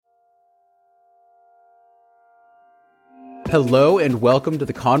Hello and welcome to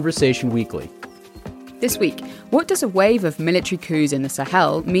the Conversation Weekly. This week, what does a wave of military coups in the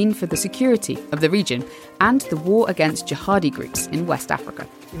Sahel mean for the security of the region and the war against jihadi groups in West Africa?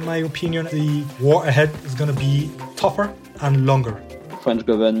 In my opinion, the war ahead is going to be tougher and longer. The French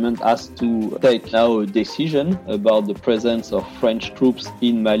government has to take now a decision about the presence of French troops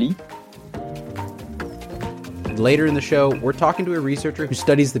in Mali. Later in the show, we're talking to a researcher who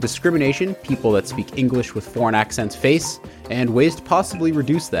studies the discrimination people that speak English with foreign accents face and ways to possibly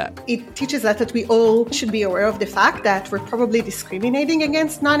reduce that. It teaches us that we all should be aware of the fact that we're probably discriminating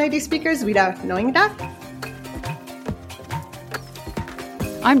against non-native speakers without knowing that.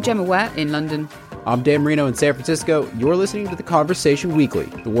 I'm Gemma Ware in London. I'm Dan Marino in San Francisco. You're listening to the Conversation Weekly,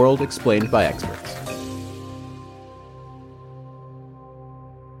 the world explained by experts.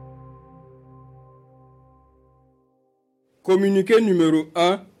 Communiqué numéro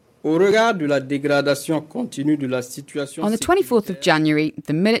 1. Au regard de la dégradation continue de la situation. On the 24th of January,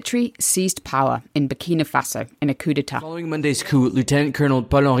 the military seized power in Burkina Faso in a coup d'etat. Following Monday's coup, Lieutenant Colonel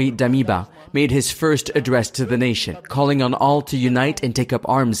Paul-Henri Damiba made his first address to the nation, calling on all to unite and take up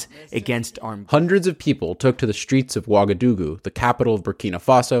arms against armed. Hundreds of people took to the streets of Ouagadougou, the capital of Burkina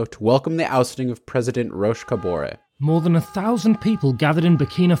Faso, to welcome the ousting of President Roch Kabore. More than 1,000 people gathered in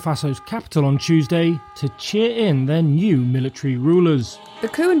Burkina Faso's capital on Tuesday to cheer in their new military rulers. The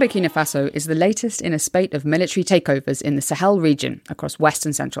coup in Burkina Faso is the latest in a spate of military takeovers in the Sahel region across West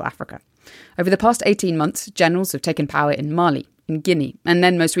and Central Africa. Over the past 18 months, generals have taken power in Mali, in Guinea, and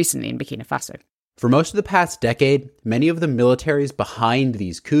then most recently in Burkina Faso. For most of the past decade, many of the militaries behind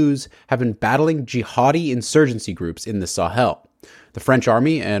these coups have been battling jihadi insurgency groups in the Sahel. The French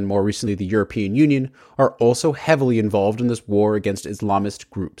army, and more recently the European Union, are also heavily involved in this war against Islamist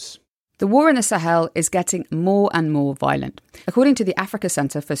groups. The war in the Sahel is getting more and more violent. According to the Africa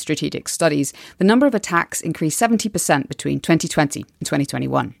Centre for Strategic Studies, the number of attacks increased 70% between 2020 and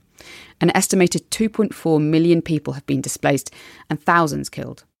 2021. An estimated 2.4 million people have been displaced and thousands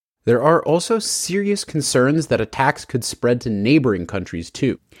killed. There are also serious concerns that attacks could spread to neighbouring countries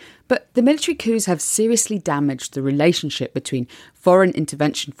too. But the military coups have seriously damaged the relationship between foreign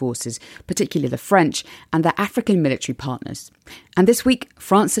intervention forces, particularly the French, and their African military partners. And this week,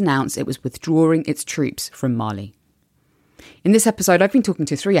 France announced it was withdrawing its troops from Mali. In this episode, I've been talking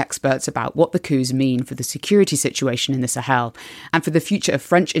to three experts about what the coups mean for the security situation in the Sahel and for the future of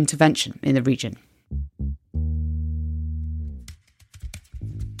French intervention in the region.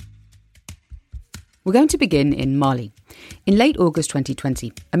 We're going to begin in Mali. In late August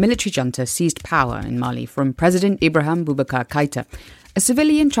 2020, a military junta seized power in Mali from President Ibrahim Boubacar Keïta. A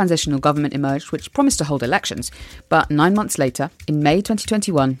civilian transitional government emerged which promised to hold elections, but 9 months later, in May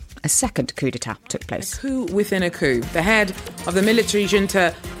 2021, a second coup d'etat took place. A coup within a coup. The head of the military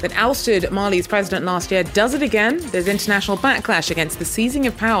junta that ousted Mali's president last year does it again. There's international backlash against the seizing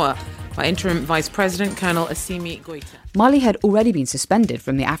of power by interim Vice President Colonel Assimi Goïta. Mali had already been suspended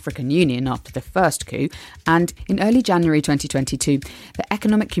from the African Union after the first coup, and in early January 2022, the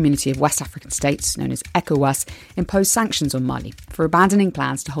Economic Community of West African States, known as ECOWAS, imposed sanctions on Mali for abandoning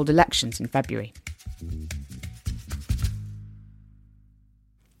plans to hold elections in February.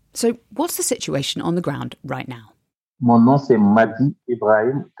 So, what's the situation on the ground right now? Mon nom c'est Madi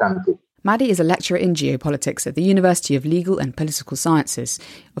Ibrahim Kanté. Madi is a lecturer in geopolitics at the University of Legal and Political Sciences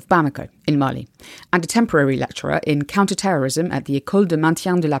of Bamako in Mali, and a temporary lecturer in counter-terrorism at the École de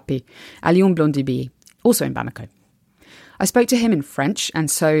Maintien de la Paix à Lyon-Blondibilly, also in Bamako. I spoke to him in French, and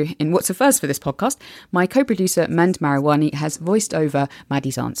so, in what's a first for this podcast, my co-producer Mend Marawani has voiced over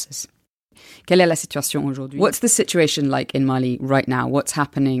Madi's answers. Quelle est la situation aujourd'hui? What's the situation like in Mali right now? What's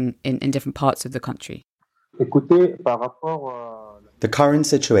happening in different parts of the country? Écoutez, par rapport The current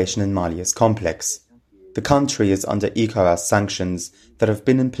situation in Mali is complex. The country is under ECOWAS sanctions that have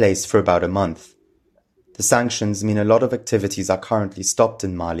been in place for about a month. The sanctions mean a lot of activities are currently stopped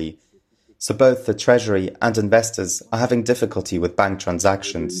in Mali, so both the Treasury and investors are having difficulty with bank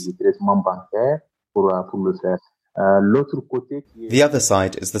transactions. The other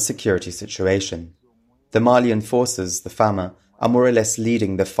side is the security situation. The Malian forces, the FAMA, are more or less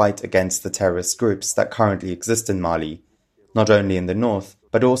leading the fight against the terrorist groups that currently exist in Mali, not only in the north,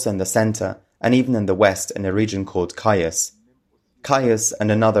 but also in the center, and even in the west in a region called Kayes. Kayes and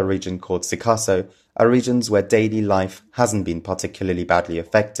another region called Sikasso are regions where daily life hasn't been particularly badly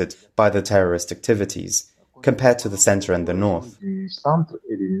affected by the terrorist activities, compared to the center and the north.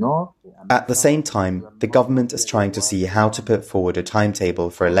 At the same time, the government is trying to see how to put forward a timetable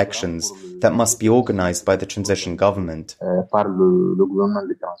for elections that must be organized by the transition government.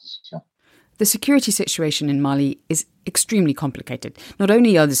 The The security situation in Mali is extremely complicated. Not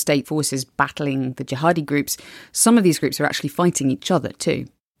only are the state forces battling the jihadi groups, some of these groups are actually fighting each other too.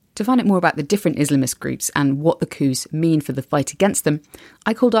 To find out more about the different Islamist groups and what the coups mean for the fight against them,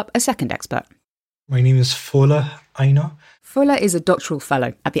 I called up a second expert. My name is Fola Aina. Fola is a doctoral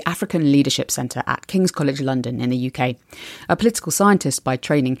fellow at the African Leadership Centre at King's College London in the UK. A political scientist by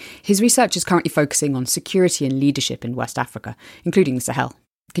training, his research is currently focusing on security and leadership in West Africa, including the Sahel.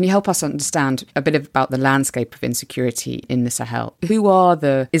 Can you help us understand a bit about the landscape of insecurity in the Sahel? Who are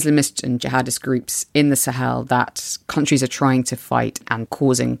the Islamist and jihadist groups in the Sahel that countries are trying to fight and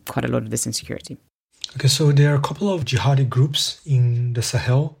causing quite a lot of this insecurity? Okay, so there are a couple of jihadi groups in the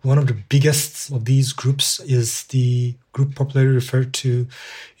Sahel. One of the biggest of these groups is the group popularly referred to,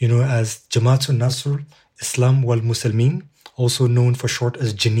 as Jamaatul Nasr Islam wal Muslimin, also known for short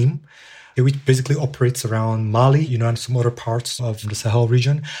as JANIM, which basically operates around Mali, and some other parts of the Sahel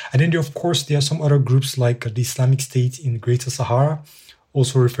region. And then there are some other groups like the Islamic State in Greater Sahara,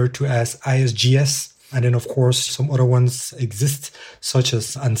 also referred to as ISGS. And then, of course, some other ones exist, such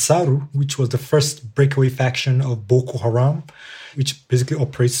as Ansaru, which was the first breakaway faction of Boko Haram, which basically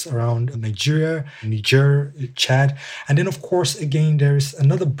operates around Nigeria, Niger, Chad. And then, of course, again, there's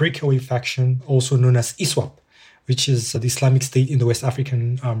another breakaway faction also known as ISWAP, which is the Islamic State in the West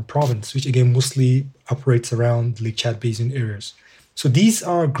African province, which again mostly operates around Lake Chad Basin areas. So these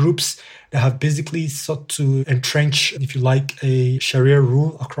are groups that have basically sought to entrench, if you like, a Sharia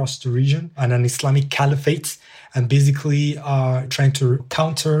rule across the region and an Islamic caliphate, and basically are trying to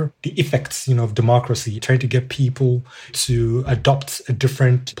counter the effects, of democracy, trying to get people to adopt a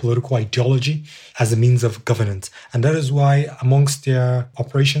different political ideology as a means of governance. And that is why amongst their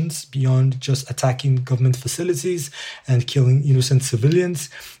operations, beyond just attacking government facilities and killing innocent civilians,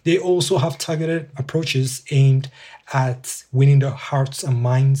 they also have targeted approaches aimed at winning the hearts and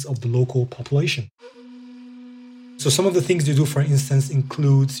minds of the local population. So some of the things they do, for instance,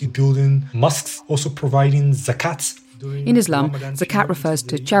 includes building mosques, also providing zakat. In Islam, zakat refers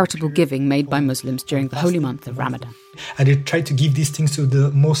to charitable giving made by Muslims during the holy month of Ramadan. And they try to give these things to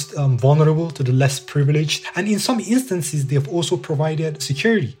the most vulnerable, to the less privileged. And in some instances, they have also provided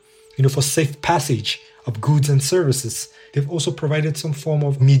security, for safe passage of goods and services. They've also provided some form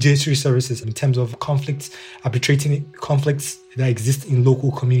of mediatory services in terms of conflicts, arbitrating conflicts that exist in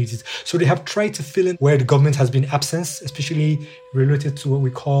local communities. So they have tried to fill in where the government has been absent, especially related to what we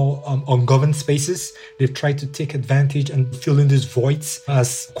call ungoverned spaces. They've tried to take advantage and fill in these voids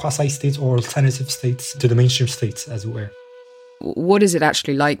as quasi-states or alternative states to the mainstream states, as it were. What is it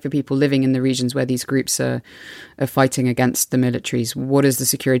actually like for people living in the regions where these groups are fighting against the militaries? What is the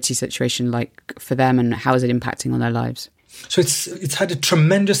security situation like for them, and how is it impacting on their lives? So it's had a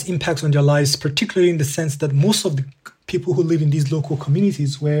tremendous impact on their lives, particularly in the sense that most of the people who live in these local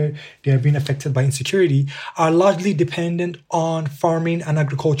communities where they have been affected by insecurity are largely dependent on farming and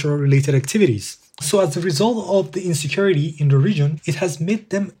agricultural related activities. So as a result of the insecurity in the region, it has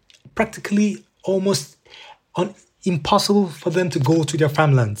made them practically almost impossible for them to go to their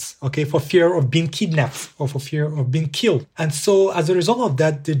farmlands, for fear of being kidnapped or for fear of being killed. And so as a result of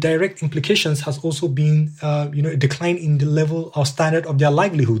that, the direct implications has also been, a decline in the level or standard of their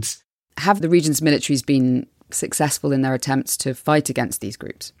livelihoods. Have the region's militaries been successful in their attempts to fight against these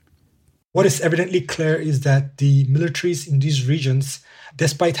groups? What is evidently clear is that the militaries in these regions,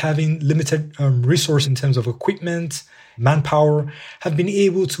 despite having limited resource in terms of equipment, manpower, have been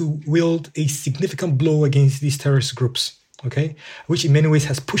able to wield a significant blow against these terrorist groups, which in many ways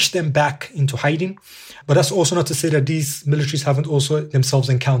has pushed them back into hiding. But that's also not to say that these militaries haven't also themselves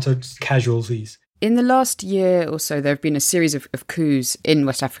encountered casualties. In the last year or so, there have been a series of coups in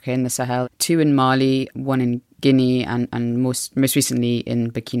West Africa, in the Sahel, 2 in Mali, 1 in Guinea, and most recently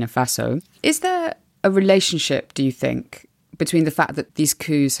in Burkina Faso. Is there a relationship, do you think, between the fact that these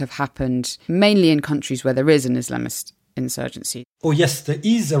coups have happened mainly in countries where there is an Islamist insurgency? Oh, yes, there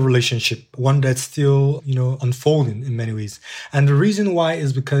is a relationship, one that's still, unfolding in many ways. And the reason why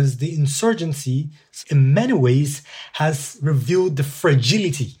is because the insurgency, in many ways, has revealed the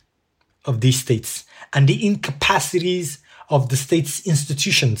fragility of these states and the incapacities of the state's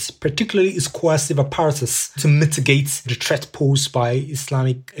institutions, particularly its coercive apparatus, to mitigate the threat posed by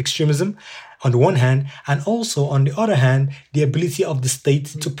Islamic extremism on the one hand, and also on the other hand, the ability of the state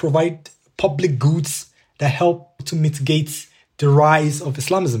to provide public goods that help to mitigate the rise of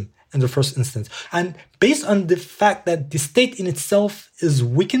Islamism in the first instance. And based on the fact that the state in itself is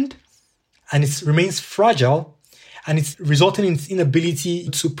weakened and it remains fragile, and it's resulting in its inability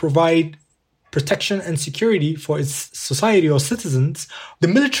to provide protection and security for its society or citizens, the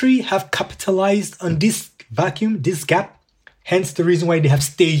military have capitalized on this vacuum, this gap, hence the reason why they have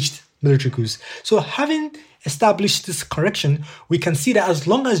staged military coups. So having established this correction, we can see that as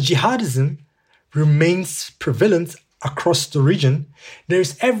long as jihadism remains prevalent across the region, there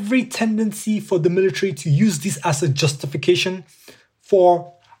is every tendency for the military to use this as a justification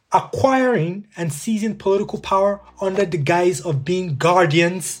for acquiring and seizing political power under the guise of being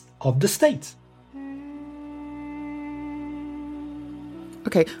guardians of the state.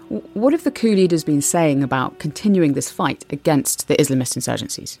 Okay, what have the coup leaders been saying about continuing this fight against the Islamist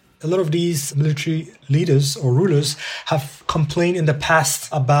insurgencies? A lot of these military leaders or rulers have complained in the past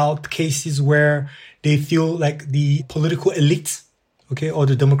about cases where they feel like the political elite, or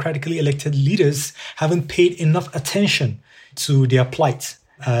the democratically elected leaders haven't paid enough attention to their plight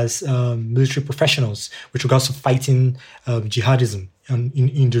as military professionals with regards to fighting jihadism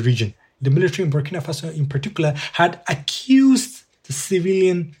in the region. The military in Burkina Faso in particular had accused the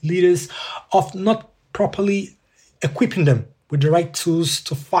civilian leaders of not properly equipping them with the right tools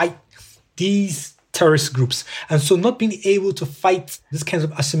to fight these terrorist groups. And so not being able to fight this kind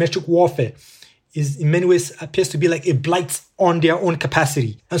of asymmetric warfare is in many ways appears to be like a blight on their own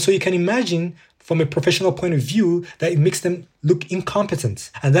capacity. And so you can imagine from a professional point of view that it makes them look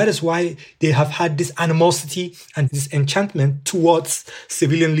incompetent. And that is why they have had this animosity and this enchantment towards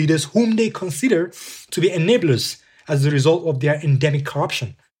civilian leaders whom they consider to be enablers as a result of their endemic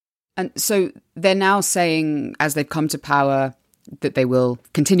corruption. And so they're now saying, as they've come to power, that they will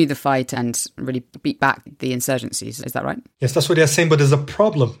continue the fight and really beat back the insurgencies. Is that right? Yes, that's what they're saying, but there's a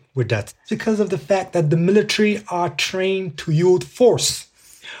problem with that. It's because of the fact that the military are trained to yield force,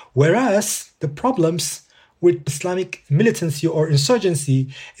 whereas the problems with Islamic militancy or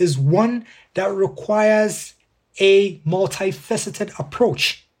insurgency is one that requires a multifaceted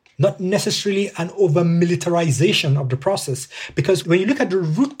approach, not necessarily an over-militarization of the process. Because when you look at the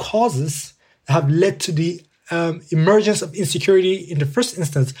root causes that have led to the emergence of insecurity in the first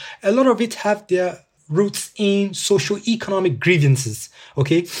instance, a lot of it have their roots in socio-economic grievances,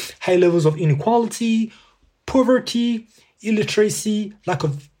 High levels of inequality, poverty, illiteracy, lack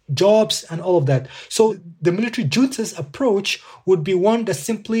of jobs, and all of that. So the military junta's approach would be one that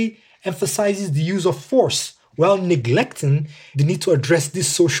simply emphasizes the use of force while neglecting the need to address these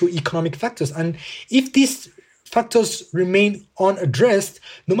socio-economic factors. And if these factors remain unaddressed,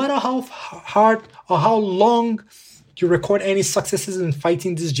 no matter how hard or how long you record any successes in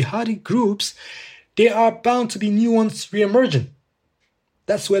fighting these jihadi groups, there are bound to be new ones re-emerging.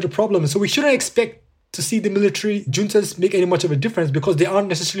 That's where the problem is. So we shouldn't expect to see the military juntas make any much of a difference because they aren't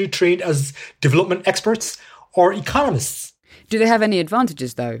necessarily trained as development experts or economists. Do they have any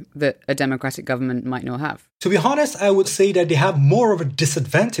advantages, though, that a democratic government might not have? To be honest, I would say that they have more of a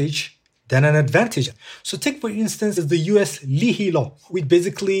disadvantage than an advantage. So take, for instance, the US Leahy law, which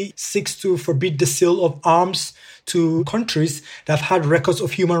basically seeks to forbid the sale of arms to countries that have had records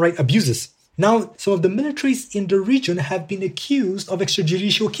of human rights abuses. Now, some of the militaries in the region have been accused of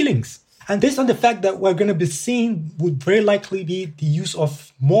extrajudicial killings. And based on the fact that we're going to be seeing would very likely be the use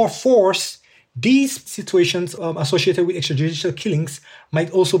of more force, these situations associated with extrajudicial killings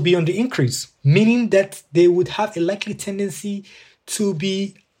might also be on the increase, meaning that they would have a likely tendency to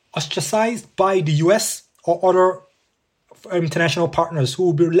be ostracized by the US or other international partners who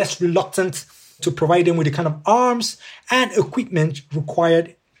will be less reluctant to provide them with the kind of arms and equipment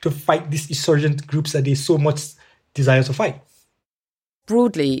required to fight these insurgent groups that they so much desire to fight.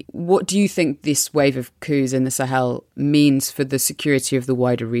 Broadly, what do you think this wave of coups in the Sahel means for the security of the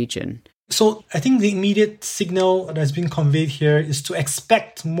wider region? So I think the immediate signal that has been conveyed here is to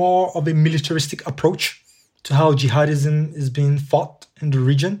expect more of a militaristic approach to how jihadism is being fought in the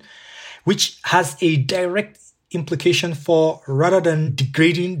region, which has a direct implication for, rather than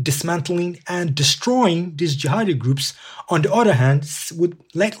degrading, dismantling, and destroying these jihadi groups, on the other hand, would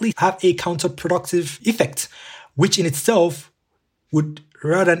likely have a counterproductive effect, which in itself would,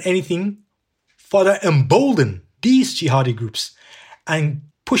 rather than anything, further embolden these jihadi groups and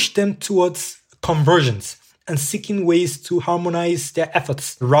push them towards convergence and seeking ways to harmonize their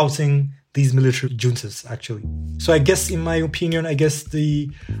efforts, routing these military juntas, actually. So I guess, in my opinion,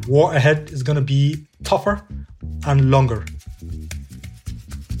 the war ahead is going to be tougher and longer.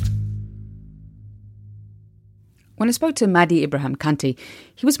 When I spoke to Madi Ibrahim Kanti,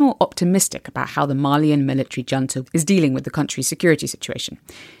 he was more optimistic about how the Malian military junta is dealing with the country's security situation.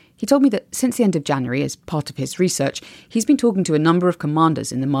 He told me that since the end of January, as part of his research, he's been talking to a number of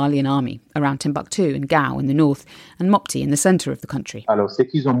commanders in the Malian army around Timbuktu and Gao in the north and Mopti in the centre of the country.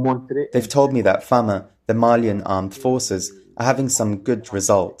 They've told me that FAMA, the Malian armed forces, are having some good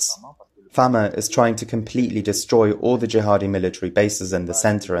results. FAMA is trying to completely destroy all the jihadi military bases in the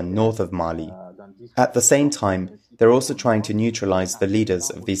centre and north of Mali. At the same time, they're also trying to neutralize the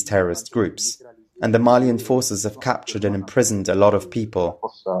leaders of these terrorist groups. And the Malian forces have captured and imprisoned a lot of people.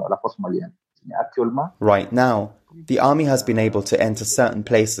 Right now, the army has been able to enter certain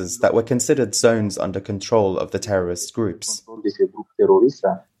places that were considered zones under control of the terrorist groups.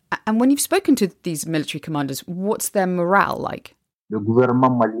 And when you've spoken to these military commanders, what's their morale like? The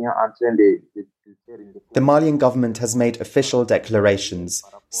Malian government has made official declarations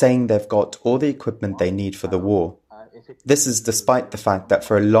saying they've got all the equipment they need for the war. This is despite the fact that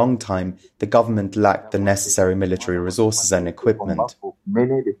for a long time the government lacked the necessary military resources and equipment.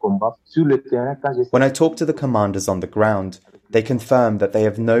 When I talk to the commanders on the ground, they confirm that they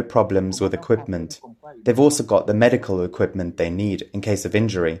have no problems with equipment. They've also got the medical equipment they need in case of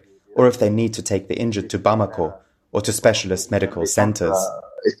injury, or if they need to take the injured to Bamako or to specialist medical centres.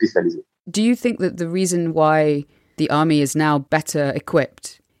 Do you think that the reason why the army is now better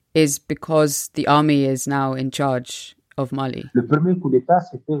equipped is because the army is now in charge of Mali?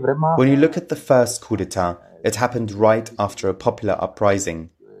 When you look at the first coup d'etat, it happened right after a popular uprising.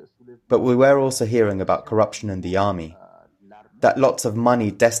 But we were also hearing about corruption in the army. That lots of money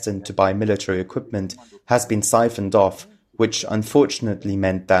destined to buy military equipment has been siphoned off, which unfortunately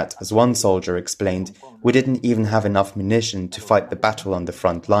meant that, as one soldier explained, we didn't even have enough munition to fight the battle on the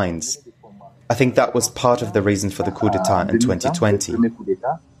front lines. I think that was part of the reason for the coup d'etat in 2020.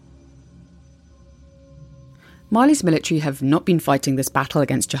 Mali's military have not been fighting this battle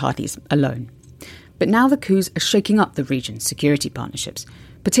against jihadis alone. But now the coups are shaking up the region's security partnerships,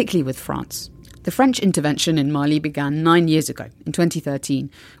 particularly with France. The French intervention in Mali began 9 years ago, in 2013,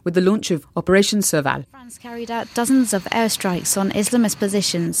 with the launch of Operation Sahel. France carried out dozens of airstrikes on Islamist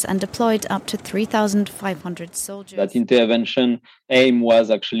positions and deployed up to 3,500 soldiers. That intervention aim was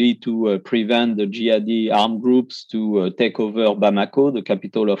actually to prevent the jihadi armed groups to take over Bamako, the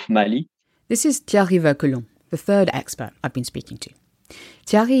capital of Mali. This is Thierry Verquelon, the third expert I've been speaking to.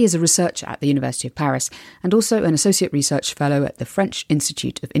 Thierry is a researcher at the University of Paris and also an associate research fellow at the French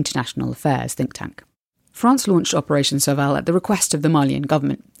Institute of International Affairs think tank. France launched Operation Sahel at the request of the Malian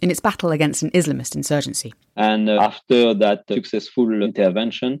government in its battle against an Islamist insurgency. And after that successful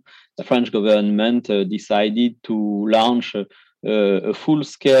intervention, the French government decided to launch a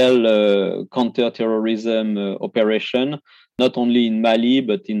full-scale counter-terrorism operation, not only in Mali,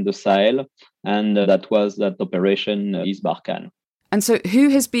 but in the Sahel. And that operation is Barkhane. And so who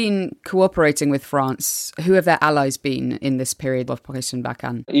has been cooperating with France? Who have their allies been in this period of Operation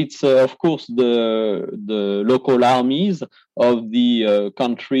Barkhane? It's, of course, the local armies of the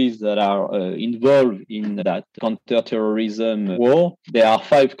countries that are involved in that counter-terrorism war. There are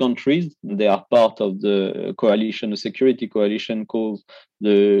 5 countries. They are part of the coalition, the security coalition called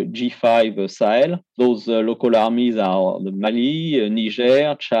the G5 Sahel. Those local armies are the Mali,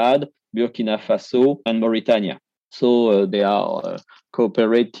 Niger, Chad, Burkina Faso, and Mauritania. So they are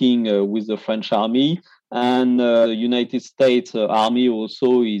cooperating with the French army, and the United States Army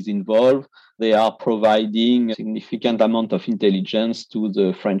also is involved. They are providing a significant amount of intelligence to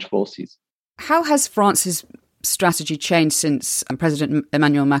the French forces. How has France's strategy changed since President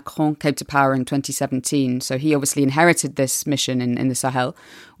Emmanuel Macron came to power in 2017? So he obviously inherited this mission in the Sahel.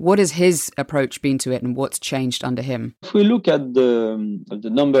 What has his approach been to it, and what's changed under him? If we look at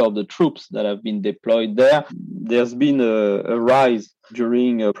the number of the troops that have been deployed there, there's been a rise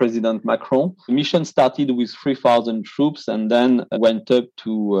during President Macron. The mission started with 3,000 troops and then went up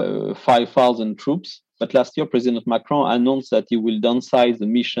to 5,000 troops. But last year, President Macron announced that he will downsize the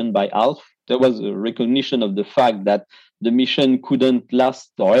mission by half. There was a recognition of the fact that the mission couldn't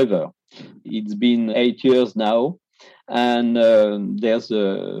last forever. It's been 8 years now, and there's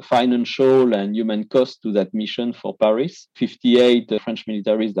a financial and human cost to that mission for Paris. 58 French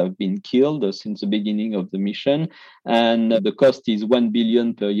militaries have been killed since the beginning of the mission, and the cost is 1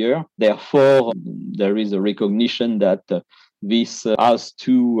 billion per year. Therefore, there is a recognition that this has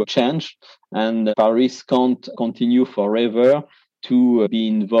to change, and Paris can't continue forever to be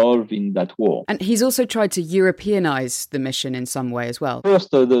involved in that war. And he's also tried to Europeanize the mission in some way as well. First,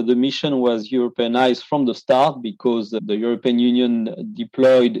 the mission was Europeanized from the start because the European Union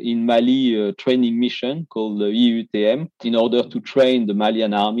deployed in Mali a training mission called the EUTM in order to train the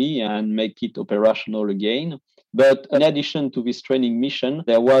Malian army and make it operational again. But in addition to this training mission,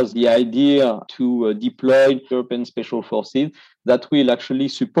 there was the idea to deploy European special forces that will actually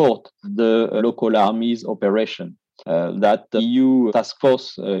support the local army's operation. That EU task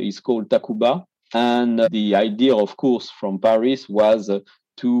force is called Takuba. And the idea, of course, from Paris was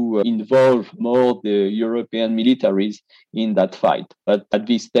to involve more the European militaries in that fight. But at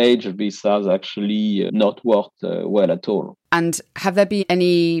this stage, this has actually not worked well at all. And have there been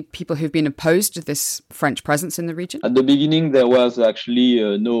any people who've been opposed to this French presence in the region? At the beginning, there was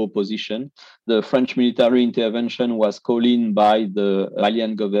actually no opposition. The French military intervention was called in by the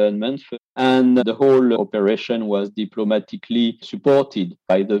Malian government, and the whole operation was diplomatically supported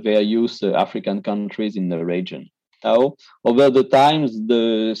by the various African countries in the region. Now, over the times,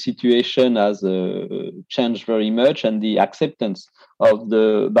 the situation has changed very much, and the acceptance of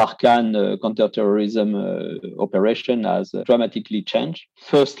the Barkhane counterterrorism operation has dramatically changed.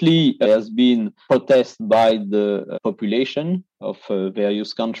 Firstly, there has been protest by the population of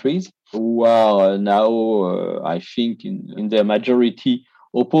various countries who are now, I think, in their majority,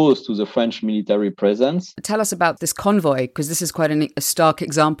 opposed to the French military presence. Tell us about this convoy, because this is quite a stark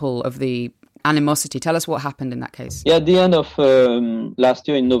example of the animosity. Tell us what happened in that case. Yeah, at the end of last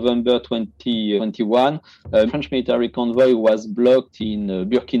year, in November 2021, a French military convoy was blocked in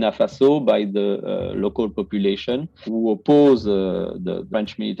Burkina Faso by the local population who oppose the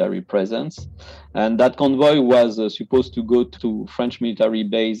French military presence. And that convoy was supposed to go to French military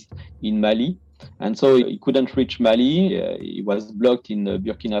base in Mali. And so he couldn't reach Mali. He was blocked in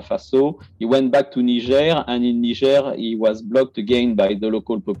Burkina Faso. He went back to Niger, and in Niger, he was blocked again by the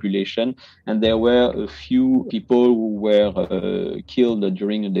local population. And there were a few people who were killed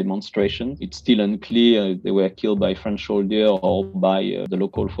during a demonstration. It's still unclear if they were killed by French soldiers or by the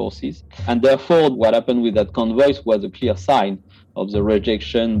local forces. And therefore, what happened with that convoy was a clear sign of the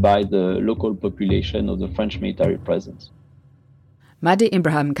rejection by the local population of the French military presence. Madi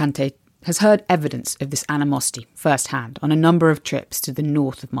Ibrahim Kante has heard evidence of this animosity firsthand on a number of trips to the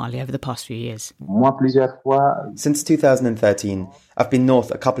north of Mali over the past few years. Since 2013, I've been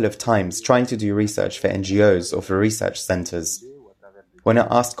north a couple of times trying to do research for NGOs or for research centres. When I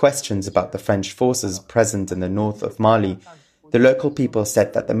asked questions about the French forces present in the north of Mali, the local people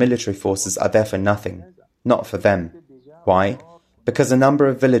said that the military forces are there for nothing, not for them. Why? Because a number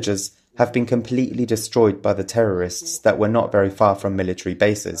of villages have been completely destroyed by the terrorists that were not very far from military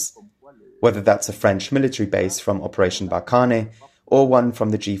bases. Whether that's a French military base from Operation Barkhane or one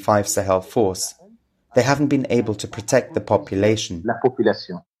from the G5 Sahel force, they haven't been able to protect the population.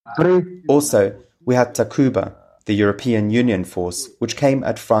 Also, we had Takuba, the European Union force, which came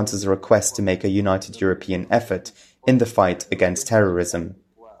at France's request to make a united European effort in the fight against terrorism.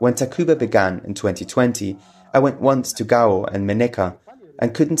 When Takuba began in 2020, I went once to Gao and Meneka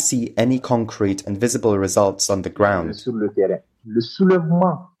and couldn't see any concrete and visible results on the ground.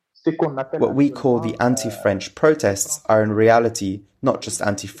 What we call the anti-French protests are in reality not just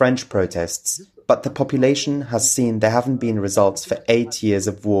anti-French protests, but the population has seen there haven't been results for 8 years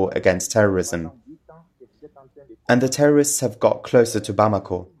of war against terrorism. And the terrorists have got closer to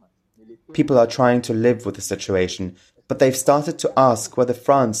Bamako. People are trying to live with the situation, but they've started to ask whether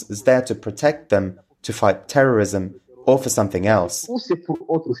France is there to protect them, to fight terrorism, or for something else.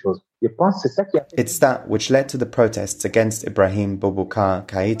 It's that which led to the protests against Ibrahim Boubacar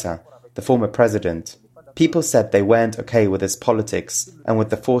Keïta, the former president. People said they weren't okay with his politics and with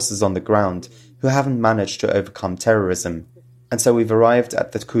the forces on the ground who haven't managed to overcome terrorism. And so we've arrived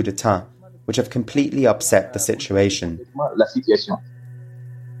at the coup d'etat, which have completely upset the situation.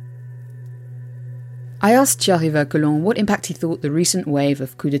 I asked Thierry Colomb what impact he thought the recent wave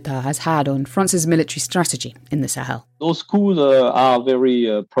of coup d'etat has had on France's military strategy in the Sahel. Those coups are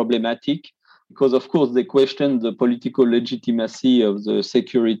very problematic because, of course, they question the political legitimacy of the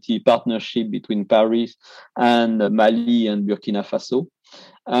security partnership between Paris and Mali and Burkina Faso.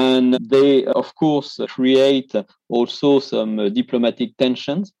 And they, of course, create also some diplomatic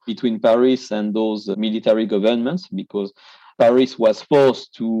tensions between Paris and those military governments because Paris was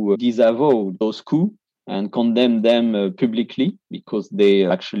forced to disavow those coups and condemn them publicly because they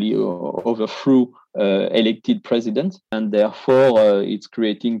actually overthrew elected presidents. And therefore, it's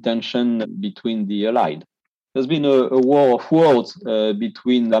creating tension between the allied. There's been a war of words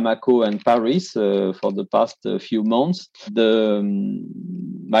between Bamako and Paris for the past few months. The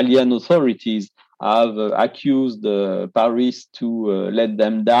Malian authorities have accused Paris to let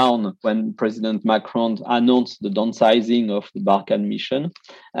them down when President Macron announced the downsizing of the Barkhane mission.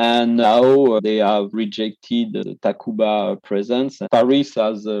 And now they have rejected the Takuba presence. Paris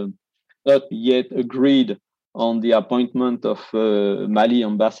has not yet agreed on the appointment of Mali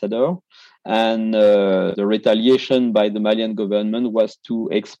ambassador. And the retaliation by the Malian government was to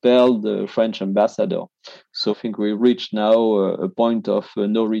expel the French ambassador. So I think we reached now a point of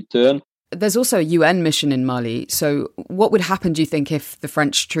no return. There's also a UN mission in Mali. So what would happen, do you think, if the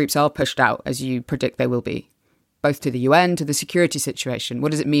French troops are pushed out, as you predict they will be? both to the UN, to the security situation?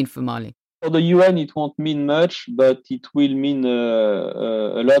 What does it mean for Mali? For the UN, it won't mean much, but it will mean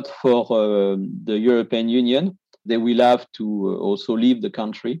a lot for the European Union. They will have to also leave the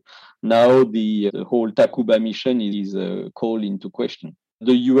country. Now the whole Takuba mission is called into question.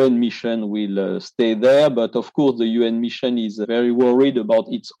 The UN mission will stay there, but of course the UN mission is very worried about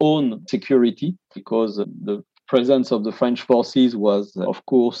its own security because the presence of the French forces was, of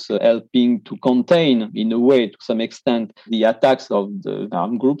course, helping to contain, in a way, to some extent, the attacks of the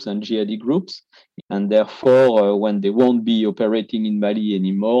armed groups and jihadi groups. And therefore, when they won't be operating in Mali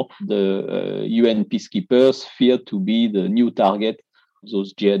anymore, the UN peacekeepers fear to be the new target of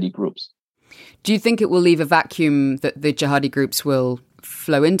those jihadi groups. Do you think it will leave a vacuum that the jihadi groups will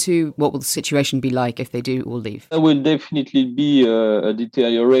flow into? What will the situation be like if they do all leave? There will definitely be a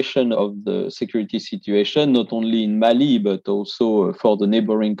deterioration of the security situation, not only in Mali, but also for the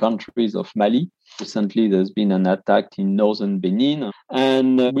neighboring countries of Mali. Recently, there's been an attack in northern Benin,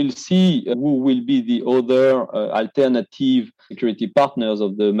 and we'll see who will be the other alternative security partners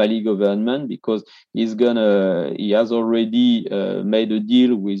of the Mali government, because he has already made a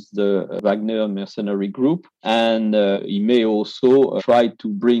deal with the Wagner mercenary group, and he may also try to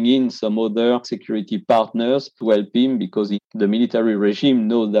bring in some other security partners to help him, because the military regime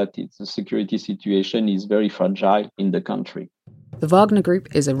knows that the security situation is very fragile in the country. The Wagner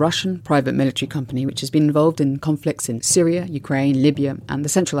Group is a Russian private military company which has been involved in conflicts in Syria, Ukraine, Libya and the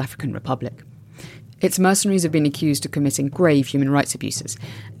Central African Republic. Its mercenaries have been accused of committing grave human rights abuses,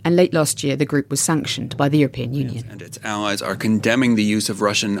 and late last year the group was sanctioned by the European Union. And its allies are condemning the use of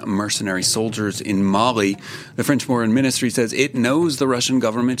Russian mercenary soldiers in Mali. The French Foreign Ministry says it knows the Russian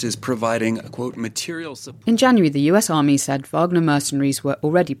government is providing, quote, material support. In January, the US Army said Wagner mercenaries were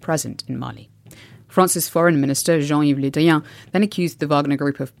already present in Mali. France's Foreign Minister Jean-Yves Le Drian then accused the Wagner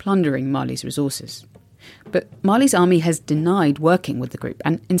Group of plundering Mali's resources. But Mali's army has denied working with the group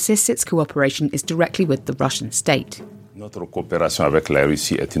and insists its cooperation is directly with the Russian state. Notre coopération avec la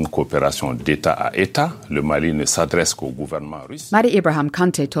Russie est une coopération d'État à État. Le Mali ne s'adresse qu'au gouvernement russe. Madi Ibrahim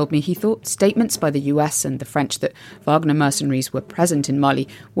Kante told me he thought statements by the US and the French that Wagner mercenaries were present in Mali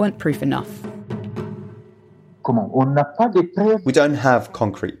weren't proof enough. We don't have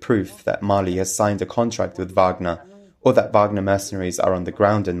concrete proof that Mali has signed a contract with Wagner or that Wagner mercenaries are on the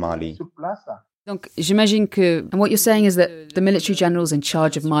ground in Mali. Donc, j'imagine que, and what you're saying is that the military generals in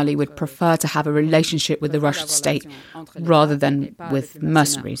charge of Mali would prefer to have a relationship with the Russian state rather than with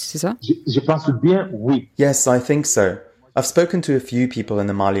mercenaries, c'est ça? Yes, I think so. I've spoken to a few people in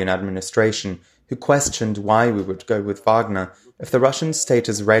the Malian administration who questioned why we would go with Wagner if the Russian state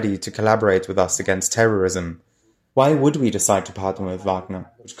is ready to collaborate with us against terrorism. Why would we decide to partner with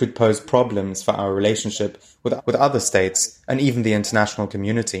Wagner, which could pose problems for our relationship with other states and even the international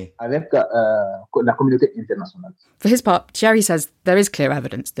community? For his part, Thierry says there is clear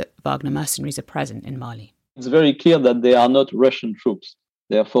evidence that Wagner mercenaries are present in Mali. It's very clear that they are not Russian troops.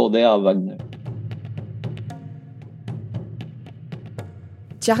 Therefore, they are Wagner.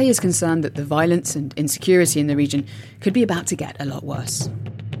 Thierry is concerned that the violence and insecurity in the region could be about to get a lot worse.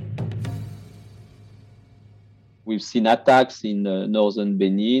 We've seen attacks in northern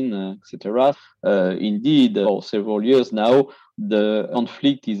Benin, etc. Indeed, for several years now, the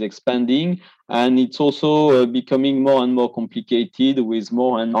conflict is expanding, and it's also becoming more and more complicated with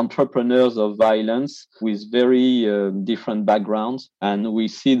more entrepreneurs of violence with very different backgrounds. And we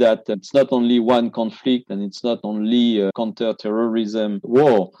see that it's not only one conflict, and it's not only a counter-terrorism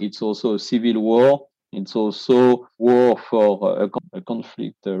war, it's also a civil war. It's also war for a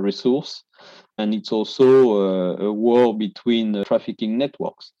conflict resource. And it's also a war between trafficking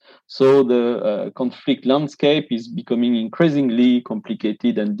networks. So the conflict landscape is becoming increasingly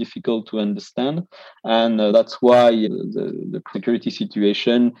complicated and difficult to understand. And that's why the security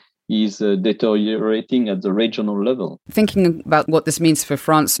situation is deteriorating at the regional level. Thinking about what this means for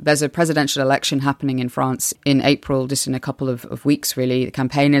France, there's a presidential election happening in France in April, just in a couple of weeks, really. The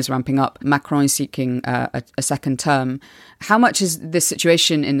campaign is ramping up. Macron is seeking a second term. How much is this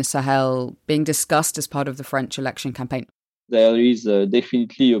situation in the Sahel being discussed as part of the French election campaign? There is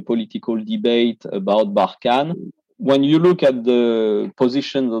definitely a political debate about Barkhane. When you look at the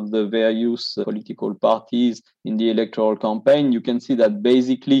positions of the various political parties in the electoral campaign, you can see that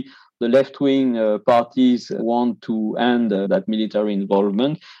basically The left-wing parties want to end that military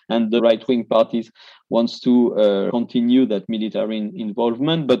involvement, and the right-wing parties wants to continue that military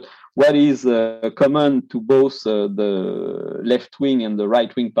involvement. But what is common to both the left-wing and the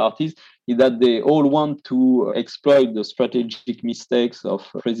right-wing parties is that they all want to exploit the strategic mistakes of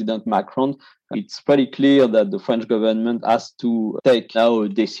President Macron. It's pretty clear that the French government has to take now a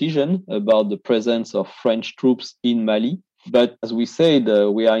decision about the presence of French troops in Mali. But as we said,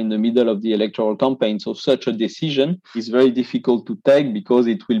 we are in the middle of the electoral campaign, so such a decision is very difficult to take because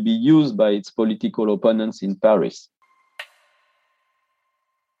it will be used by its political opponents in Paris.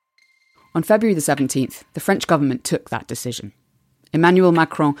 On February the 17th, the French government took that decision. Emmanuel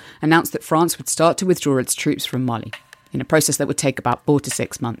Macron announced that France would start to withdraw its troops from Mali, in a process that would take about 4 to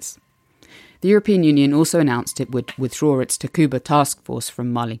 6 months. The European Union also announced it would withdraw its Takuba task force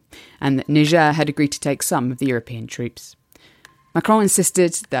from Mali, and that Niger had agreed to take some of the European troops. Macron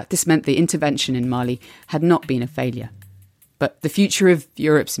insisted that this meant the intervention in Mali had not been a failure. But the future of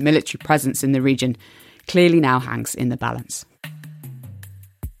Europe's military presence in the region clearly now hangs in the balance.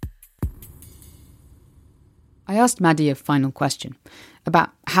 I asked Madi a final question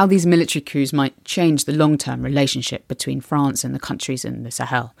about how these military coups might change the long-term relationship between France and the countries in the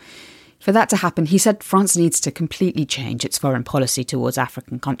Sahel. For that to happen, he said France needs to completely change its foreign policy towards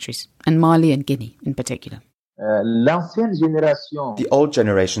African countries, and Mali and Guinea in particular. The old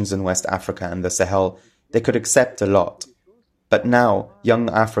generations in West Africa and the Sahel, they could accept a lot. But now, young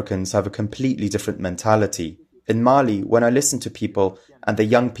Africans have a completely different mentality. In Mali, when I listen to people, and the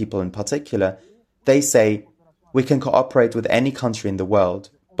young people in particular, they say, we can cooperate with any country in the world,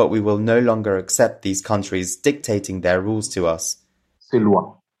 but we will no longer accept these countries dictating their rules to us.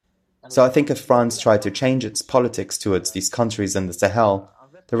 So I think if France tried to change its politics towards these countries in the Sahel,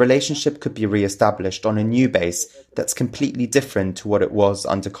 the relationship could be re-established on a new base that's completely different to what it was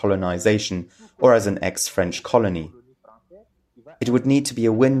under colonization or as an ex-French colony. It would need to be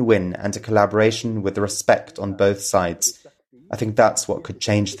a win-win and a collaboration with respect on both sides. I think that's what could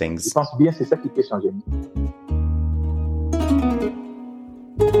change things.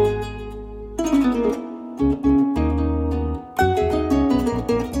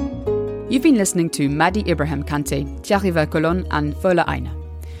 You've been listening to Madi Ibrahim Kante, Thierry Vercolon and Fola Aina.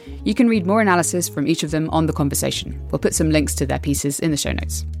 You can read more analysis from each of them on The Conversation. We'll put some links to their pieces in the show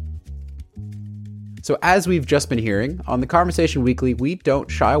notes. So as we've just been hearing, on The Conversation Weekly, we don't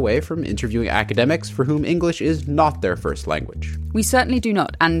shy away from interviewing academics for whom English is not their first language. We certainly do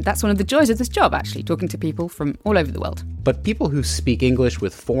not, and that's one of the joys of this job, actually, talking to people from all over the world. But people who speak English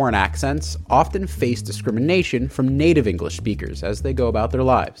with foreign accents often face discrimination from native English speakers as they go about their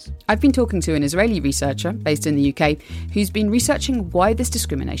lives. I've been talking to an Israeli researcher based in the UK who's been researching why this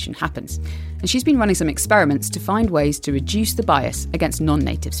discrimination happens, and she's been running some experiments to find ways to reduce the bias against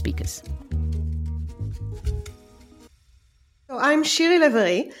non-native speakers. So I'm Shiri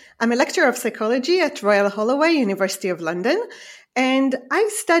Levery. I'm a lecturer of psychology at Royal Holloway, University of London, and I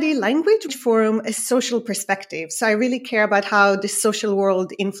study language from a social perspective. So I really care about how the social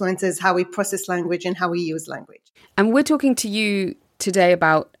world influences how we process language and how we use language. And we're talking to you today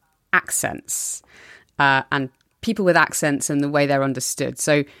about accents and people with accents and the way they're understood.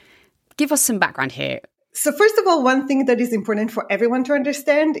 So give us some background here. So first of all, one thing that is important for everyone to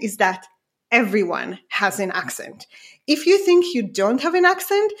understand is that everyone has an accent. If you think you don't have an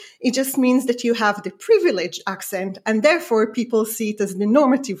accent, it just means that you have the privileged accent, and therefore people see it as the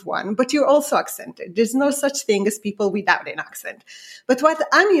normative one, but you're also accented. There's no such thing as people without an accent. But what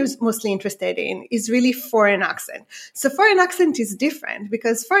I'm mostly interested in is really foreign accent. So foreign accent is different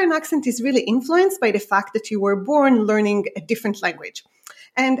because foreign accent is really influenced by the fact that you were born learning a different language.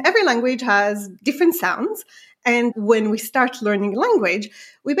 And every language has different sounds. And when we start learning language,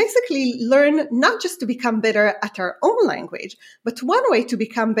 we basically learn not just to become better at our own language, but one way to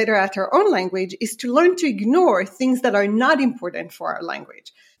become better at our own language is to learn to ignore things that are not important for our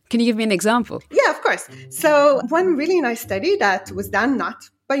language. Can you give me an example? Yeah, of course. So one really nice study that was done not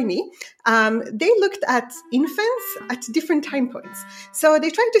by me, they looked at infants at different time points. So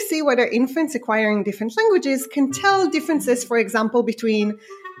they tried to see whether infants acquiring different languages can tell differences, for example, between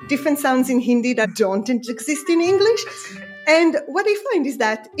different sounds in Hindi that don't exist in English. And what they find is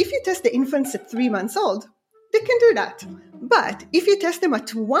that if you test the infants at 3 months old, they can do that. But if you test them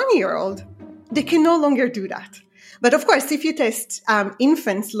at 1 year old, they can no longer do that. But of course, if you test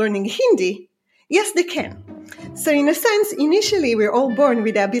infants learning Hindi, Yes, they can. So in a sense, initially, we're all born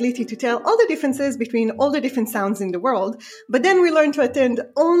with the ability to tell all the differences between all the different sounds in the world, but then we learn to attend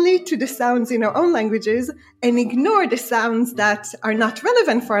only to the sounds in our own languages and ignore the sounds that are not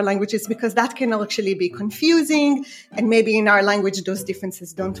relevant for our languages because that can actually be confusing, and maybe in our language those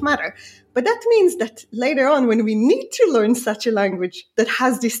differences don't matter. But that means that later on, when we need to learn such a language that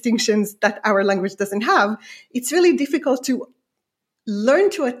has distinctions that our language doesn't have, it's really difficult to learn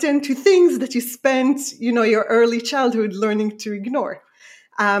to attend to things that you spent, your early childhood learning to ignore.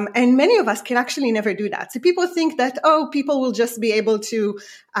 And many of us can actually never do that. So people think that, people will just be able to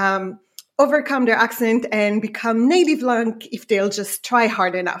overcome their accent and become native-like if they'll just try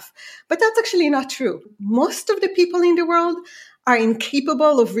hard enough. But that's actually not true. Most of the people in the world are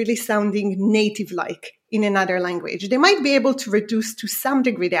incapable of really sounding native-like in another language. They might be able to reduce to some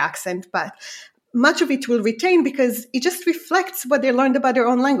degree the accent, but much of it will retain because it just reflects what they learned about their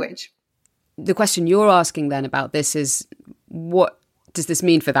own language. The question you're asking then about this is, what does this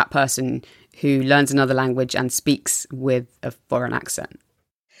mean for that person who learns another language and speaks with a foreign accent?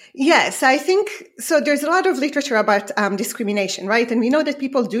 Yes, I think so. There's a lot of literature about discrimination, right? And we know that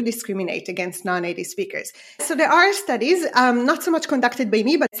people do discriminate against non-native speakers. So there are studies, not so much conducted by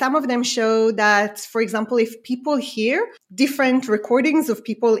me, but some of them show that, for example, if people hear different recordings of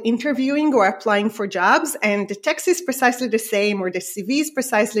people interviewing or applying for jobs, and the text is precisely the same or the CV is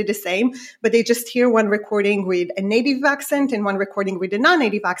precisely the same, but they just hear one recording with a native accent and one recording with a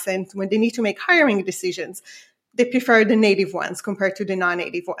non-native accent, when they need to make hiring decisions, they prefer the native ones compared to the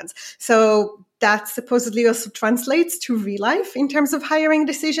non-native ones. So that supposedly also translates to real life in terms of hiring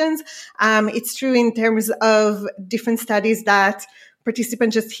decisions. It's true in terms of different studies that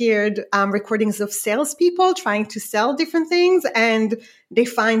participants just heard recordings of salespeople trying to sell different things, and they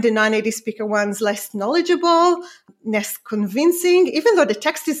find the non-native speaker ones less knowledgeable, less convincing, even though the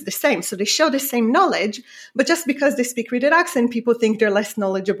text is the same. So they show the same knowledge, but just because they speak with an accent, people think they're less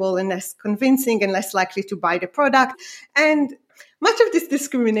knowledgeable and less convincing and less likely to buy the product. And much of this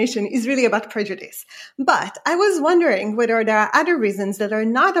discrimination is really about prejudice. But I was wondering whether there are other reasons that are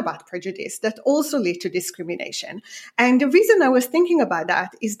not about prejudice that also lead to discrimination. And the reason I was thinking about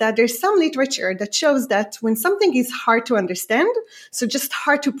that is that there's some literature that shows that when something is hard to understand, so just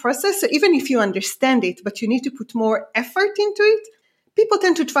hard to process, so even if you understand it, but you need to put more effort into it, people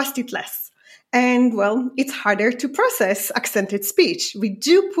tend to trust it less. And, well, it's harder to process accented speech. We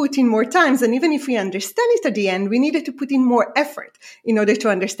do put in more times, and even if we understand it at the end, we needed to put in more effort in order to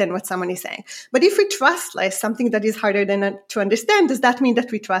understand what someone is saying. But if we trust less, something that is harder to understand, does that mean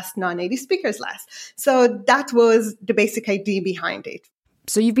that we trust non-native speakers less? So that was the basic idea behind it.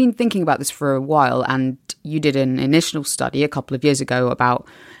 So you've been thinking about this for a while, and you did an initial study a couple of years ago about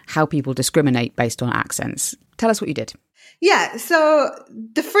how people discriminate based on accents. Tell us what you did. Yeah, so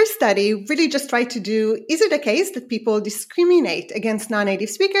the first study really just tried to do, is it a case that people discriminate against non-native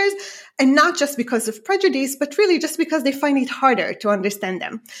speakers, and not just because of prejudice, but really just because they find it harder to understand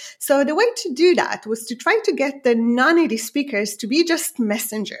them. So the way to do that was to try to get the non-native speakers to be just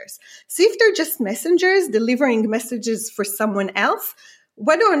messengers. So if they're just messengers delivering messages for someone else,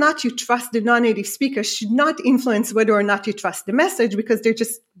 whether or not you trust the non-native speaker should not influence whether or not you trust the message, because they're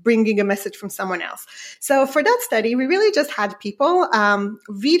just bringing a message from someone else. So for that study, we really just had people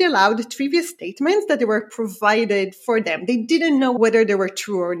read aloud previous statements that they were provided for them. They didn't know whether they were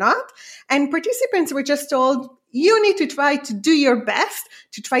true or not. And participants were just told, you need to try to do your best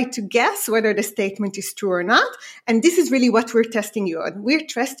to try to guess whether the statement is true or not. And this is really what we're testing you on. We're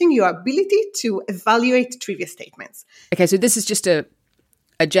testing your ability to evaluate previous statements. Okay, so this is just a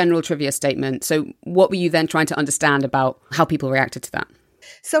general trivia statement. So what were you then trying to understand about how people reacted to that?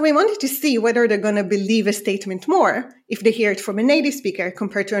 So we wanted to see whether they're going to believe a statement more if they hear it from a native speaker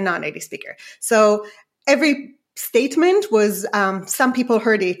compared to a non-native speaker. So every statement was, some people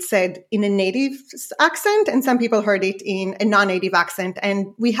heard it said in a native accent, and some people heard it in a non-native accent.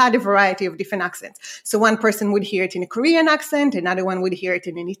 And we had a variety of different accents. So one person would hear it in a Korean accent, another one would hear it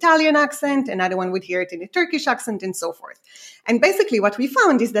in an Italian accent, another one would hear it in a Turkish accent, and so forth. And basically what we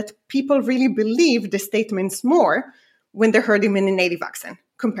found is that people really believe the statements more when they heard them in a native accent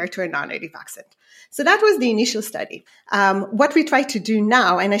compared to a non-native accent. So that was the initial study. What we try to do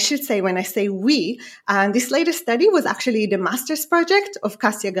now, and I should say when I say we, this latest study was actually the master's project of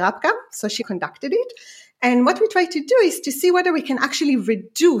Kasia Grabka, so she conducted it. And what we try to do is to see whether we can actually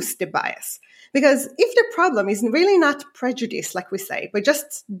reduce the bias. Because if the problem is really not prejudice, like we say, but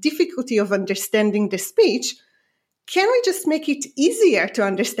just difficulty of understanding the speech, can we just make it easier to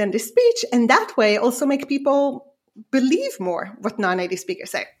understand the speech, and that way also make people believe more what non-native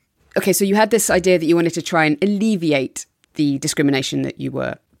speakers say? Okay, so you had this idea that you wanted to try and alleviate the discrimination that you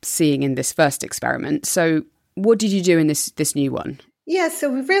were seeing in this first experiment. So what did you do in this new one? Yeah, so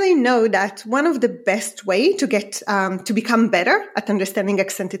we really know that one of the best way to get to become better at understanding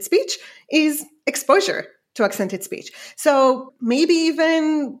accented speech is exposure to accented speech. So maybe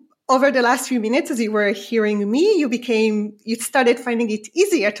even over the last few minutes, as you were hearing me, you started finding it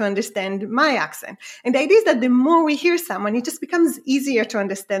easier to understand my accent. And the idea is that the more we hear someone, it just becomes easier to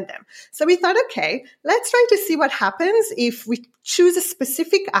understand them. So we thought, okay, let's try to see what happens if we choose a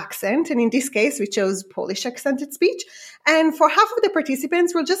specific accent. And in this case, we chose Polish accented speech. And for half of the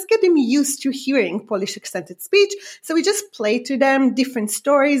participants, we'll just get them used to hearing Polish accented speech. So we just played to them different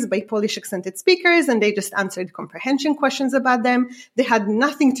stories by Polish accented speakers, and they just answered comprehension questions about them. They had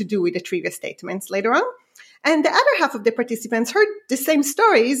nothing to do with the trivia statements later on. And the other half of the participants heard the same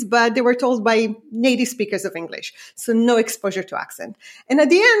stories, but they were told by native speakers of English. So no exposure to accent. And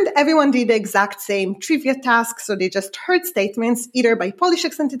at the end, everyone did the exact same trivia task. So they just heard statements either by Polish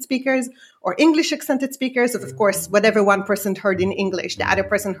accented speakers or English accented speakers. Of course, whatever one person heard in English, the other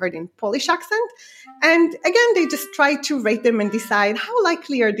person heard in Polish accent. And again, they just tried to rate them and decide how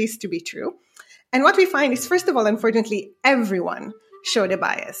likely are these to be true. And what we find is, first of all, unfortunately, everyone showed a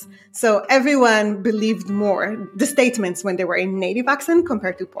bias. So everyone believed more the statements when they were in native accent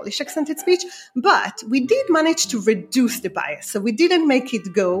compared to Polish accented speech. But we did manage to reduce the bias. So we didn't make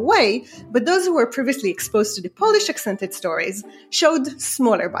it go away, but those who were previously exposed to the Polish accented stories showed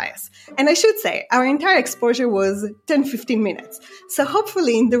smaller bias. And I should say, our entire exposure was 10-15 minutes. So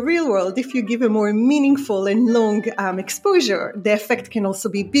hopefully in the real world, if you give a more meaningful and long exposure, the effect can also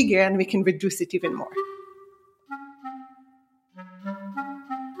be bigger and we can reduce it even more.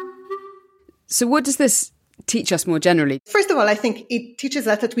 So what does this teach us more generally? First of all, I think it teaches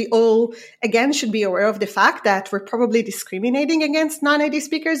us that we all, again, should be aware of the fact that we're probably discriminating against non-native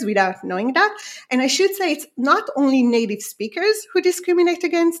speakers without knowing that. And I should say it's not only native speakers who discriminate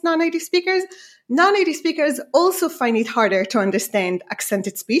against non-native speakers. Non-native speakers also find it harder to understand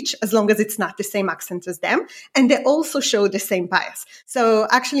accented speech as long as it's not the same accent as them. And they also show the same bias. So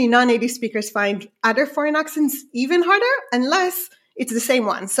actually, non-native speakers find other foreign accents even harder unless it's the same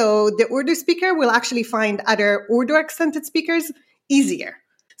one. So the Urdu speaker will actually find other Urdu accented speakers easier.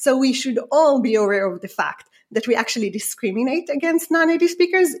 So we should all be aware of the fact that we actually discriminate against non-native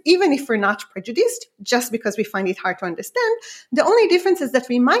speakers, even if we're not prejudiced, just because we find it hard to understand. The only difference is that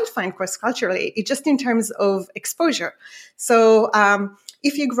we might find cross-culturally, it's just in terms of exposure. So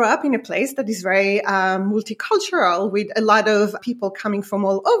if you grow up in a place that is very multicultural with a lot of people coming from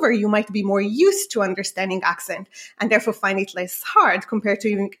all over, you might be more used to understanding accent and therefore find it less hard compared to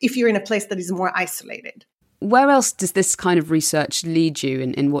even if you're in a place that is more isolated. Where else does this kind of research lead you?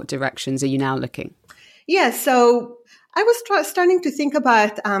 In what directions are you now looking? Yeah, so I was starting to think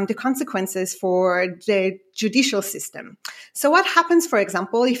about the consequences for the judicial system. So what happens, for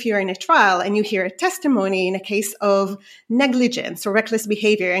example, if you're in a trial and you hear a testimony in a case of negligence or reckless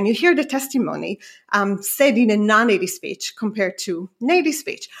behavior, and you hear the testimony said in a non-native speech compared to native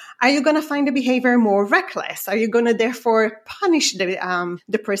speech? Are you going to find the behavior more reckless? Are you going to therefore punish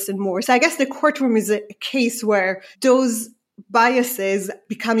the person more? So I guess the courtroom is a case where those biases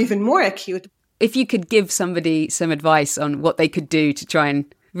become even more acute. If you could give somebody some advice on what they could do to try and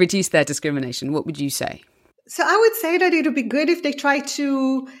reduce their discrimination, what would you say? So I would say that it would be good if they try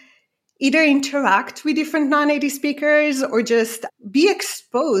to either interact with different non-native speakers or just be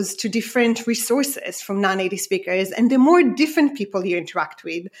exposed to different resources from non-native speakers. And the more different people you interact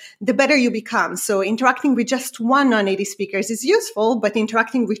with, the better you become. So interacting with just one non-native speaker is useful, but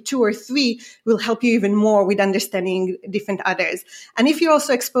interacting with 2 or 3 will help you even more with understanding different others. And if you're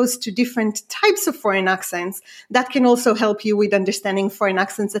also exposed to different types of foreign accents, that can also help you with understanding foreign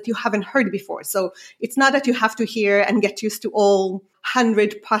accents that you haven't heard before. So it's not that you have to hear and get used to all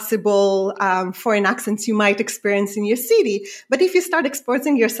 100 possible foreign accents you might experience in your city. But if you start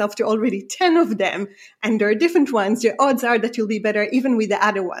exposing yourself to already 10 of them, and there are different ones, your odds are that you'll be better even with the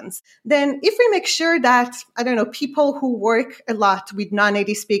other ones. Then if we make sure that, people who work a lot with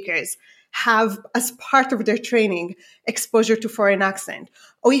non-native speakers have, as part of their training, exposure to foreign accent,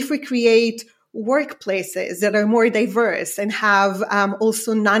 or if we create workplaces that are more diverse and have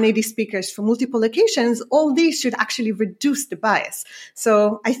also non-native speakers from multiple locations, all these should actually reduce the bias.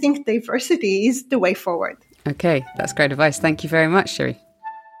 So I think diversity is the way forward. Okay, that's great advice. Thank you very much, Shiri.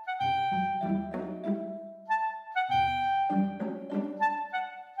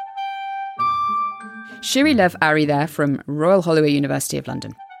 Shiri Lev Ari there from Royal Holloway University of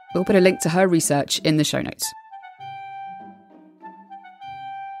London. We'll put a link to her research in the show notes.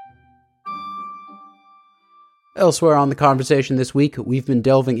 Elsewhere on the conversation this week, we've been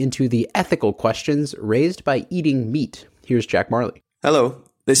delving into the ethical questions raised by eating meat. Here's Jack Marley. Hello.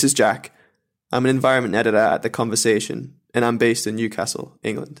 This is Jack. I'm an environment editor at The Conversation, and I'm based in Newcastle,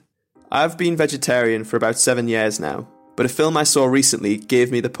 England. I've been vegetarian for about 7 years now, but a film I saw recently gave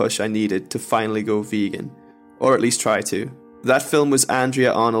me the push I needed to finally go vegan, or at least try to. That film was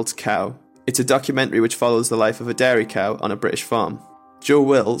Andrea Arnold's Cow. It's a documentary which follows the life of a dairy cow on a British farm. Joe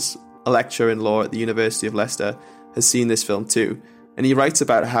Wills, a lecturer in law at the University of Leicester, has seen this film too, and he writes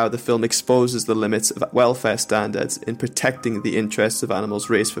about how the film exposes the limits of welfare standards in protecting the interests of animals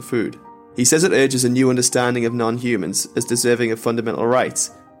raised for food. He says it urges a new understanding of non-humans as deserving of fundamental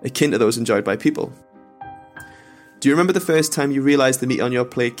rights, akin to those enjoyed by people. Do you remember the first time you realised the meat on your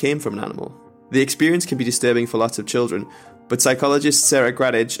plate came from an animal? The experience can be disturbing for lots of children, but psychologists Sarah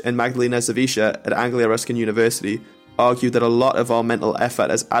Gradich and Magdalena Zawisza at Anglia Ruskin University argue that a lot of our mental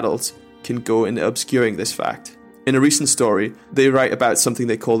effort as adults can go into obscuring this fact. In a recent story, they write about something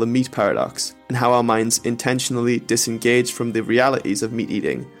they call the meat paradox, and how our minds intentionally disengage from the realities of meat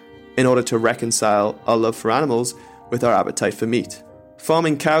eating in order to reconcile our love for animals with our appetite for meat.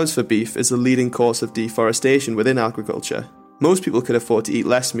 Farming cows for beef is the leading cause of deforestation within agriculture. Most people could afford to eat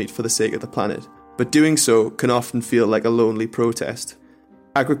less meat for the sake of the planet, but doing so can often feel like a lonely protest.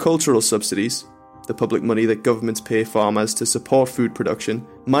 Agricultural subsidies, the public money that governments pay farmers to support food production,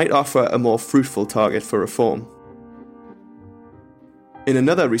 might offer a more fruitful target for reform. In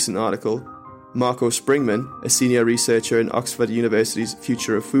another recent article, Marco Springman, a senior researcher in Oxford University's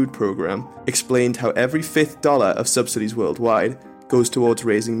Future of Food programme, explained how every fifth dollar of subsidies worldwide goes towards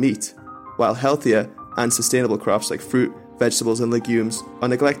raising meat, while healthier and sustainable crops like fruit, vegetables and legumes are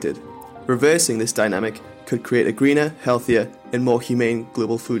neglected. Reversing this dynamic could create a greener, healthier and more humane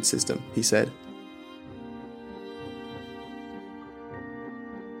global food system, he said.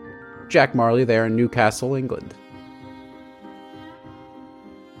 Jack Marley there in Newcastle, England.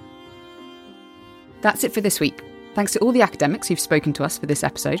 That's it for this week. Thanks to all the academics who've spoken to us for this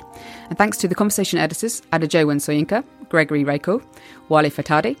episode, and thanks to the Conversation editors Adejowa Soyinka, Gregory Rako, Wale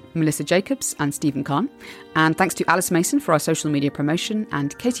Fatade, Melissa Jacobs and Stephen Kahn, and thanks to Alice Mason for our social media promotion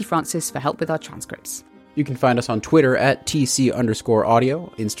and Katie Francis for help with our transcripts. You can find us on Twitter at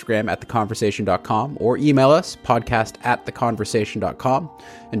TC_audio, Instagram at theconversation.com, or email us, podcast@theconversation.com.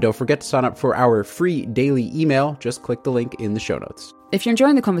 And don't forget to sign up for our free daily email. Just click the link in the show notes. If you're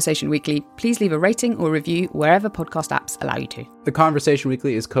enjoying The Conversation Weekly, please leave a rating or review wherever podcast apps allow you to. The Conversation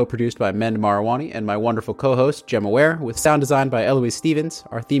Weekly is co-produced by Mend Marawani and my wonderful co-host, Gemma Ware, with sound design by Eloise Stevens.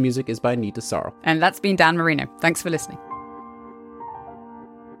 Our theme music is by Nita Sarl. And that's been Dan Marino. Thanks for listening.